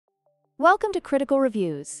Welcome to Critical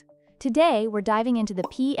Reviews. Today, we're diving into the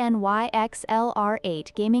PNY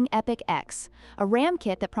XLR8 Gaming Epic X, a RAM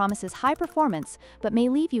kit that promises high performance but may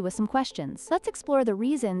leave you with some questions. Let's explore the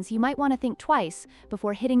reasons you might want to think twice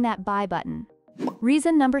before hitting that buy button.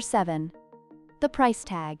 Reason number 7. The price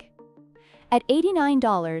tag. At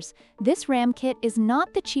 $89, this RAM kit is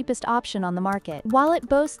not the cheapest option on the market. While it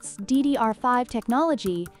boasts DDR5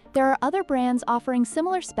 technology, there are other brands offering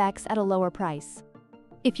similar specs at a lower price.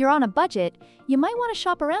 If you're on a budget, you might want to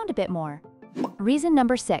shop around a bit more. Reason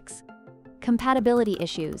number 6. Compatibility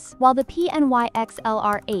issues. While the PNY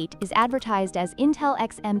XLR8 is advertised as Intel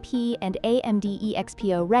XMP and AMD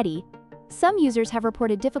eXPO ready, some users have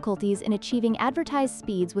reported difficulties in achieving advertised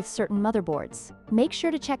speeds with certain motherboards. Make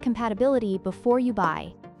sure to check compatibility before you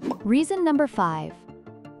buy. Reason number 5.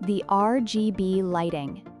 The RGB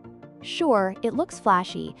lighting. Sure, it looks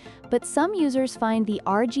flashy, but some users find the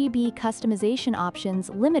RGB customization options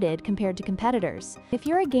limited compared to competitors. If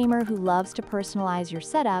you're a gamer who loves to personalize your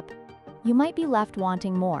setup, you might be left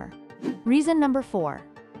wanting more. Reason number 4.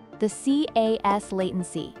 The CAS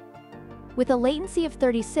latency. With a latency of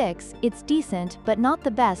 36, it's decent, but not the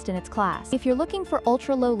best in its class. If you're looking for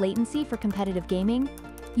ultra-low latency for competitive gaming,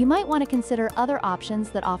 you might want to consider other options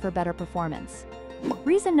that offer better performance.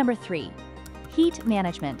 Reason number 3. Heat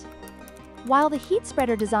management. While the heat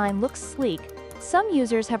spreader design looks sleek, some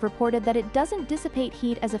users have reported that it doesn't dissipate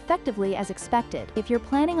heat as effectively as expected. If you're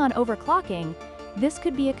planning on overclocking, this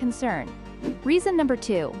could be a concern. Reason number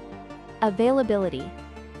 2. Availability.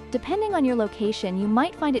 Depending on your location, you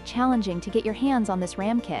might find it challenging to get your hands on this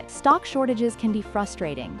RAM kit. Stock shortages can be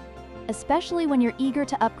frustrating, especially when you're eager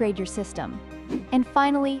to upgrade your system. And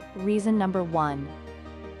finally, reason number 1.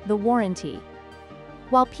 The warranty.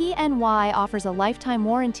 While PNY offers a lifetime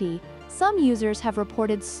warranty, some users have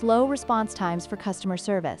reported slow response times for customer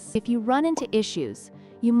service. If you run into issues,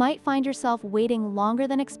 you might find yourself waiting longer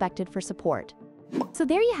than expected for support. So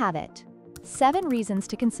there you have it. 7 reasons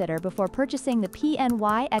to consider before purchasing the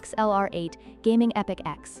PNY XLR8 Gaming Epic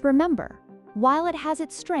X. Remember, while it has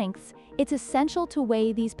its strengths, it's essential to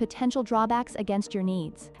weigh these potential drawbacks against your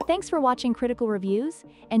needs. Thanks for watching Critical Reviews,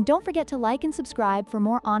 and don't forget to like and subscribe for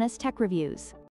more honest tech reviews.